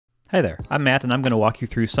Hi there, I'm Matt and I'm going to walk you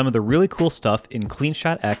through some of the really cool stuff in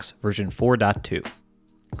CleanShot X version 4.2.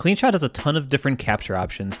 CleanShot has a ton of different capture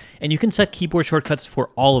options, and you can set keyboard shortcuts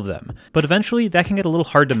for all of them, but eventually that can get a little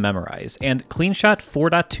hard to memorize, and CleanShot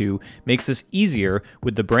 4.2 makes this easier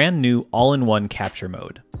with the brand new all-in-one capture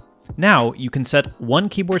mode. Now, you can set one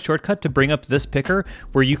keyboard shortcut to bring up this picker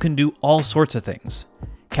where you can do all sorts of things.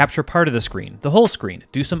 Capture part of the screen, the whole screen,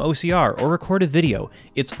 do some OCR, or record a video.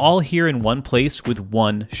 It's all here in one place with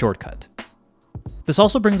one shortcut. This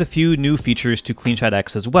also brings a few new features to CleanShot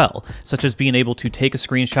X as well, such as being able to take a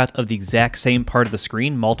screenshot of the exact same part of the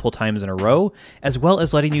screen multiple times in a row, as well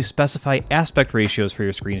as letting you specify aspect ratios for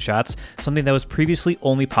your screenshots, something that was previously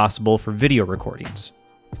only possible for video recordings.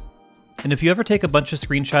 And if you ever take a bunch of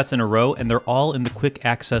screenshots in a row and they're all in the quick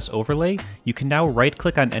access overlay, you can now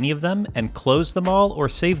right-click on any of them and close them all or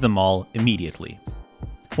save them all immediately.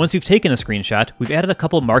 Once you've taken a screenshot, we've added a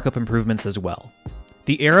couple markup improvements as well.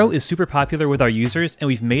 The arrow is super popular with our users and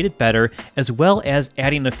we've made it better, as well as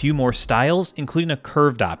adding a few more styles, including a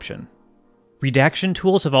curved option. Redaction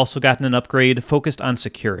tools have also gotten an upgrade focused on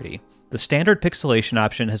security. The standard pixelation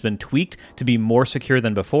option has been tweaked to be more secure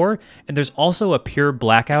than before, and there's also a pure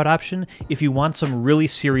blackout option if you want some really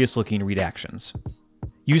serious looking redactions.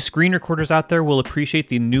 You screen recorders out there will appreciate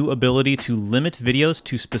the new ability to limit videos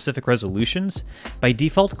to specific resolutions. By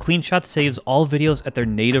default, CleanShot saves all videos at their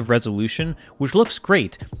native resolution, which looks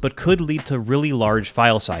great, but could lead to really large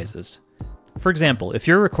file sizes. For example, if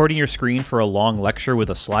you're recording your screen for a long lecture with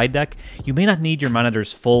a slide deck, you may not need your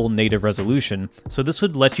monitor's full native resolution, so this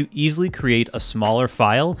would let you easily create a smaller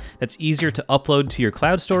file that's easier to upload to your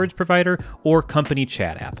cloud storage provider or company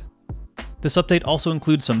chat app. This update also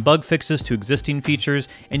includes some bug fixes to existing features,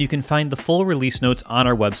 and you can find the full release notes on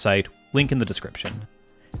our website, link in the description.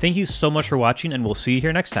 Thank you so much for watching, and we'll see you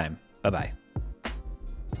here next time. Bye-bye.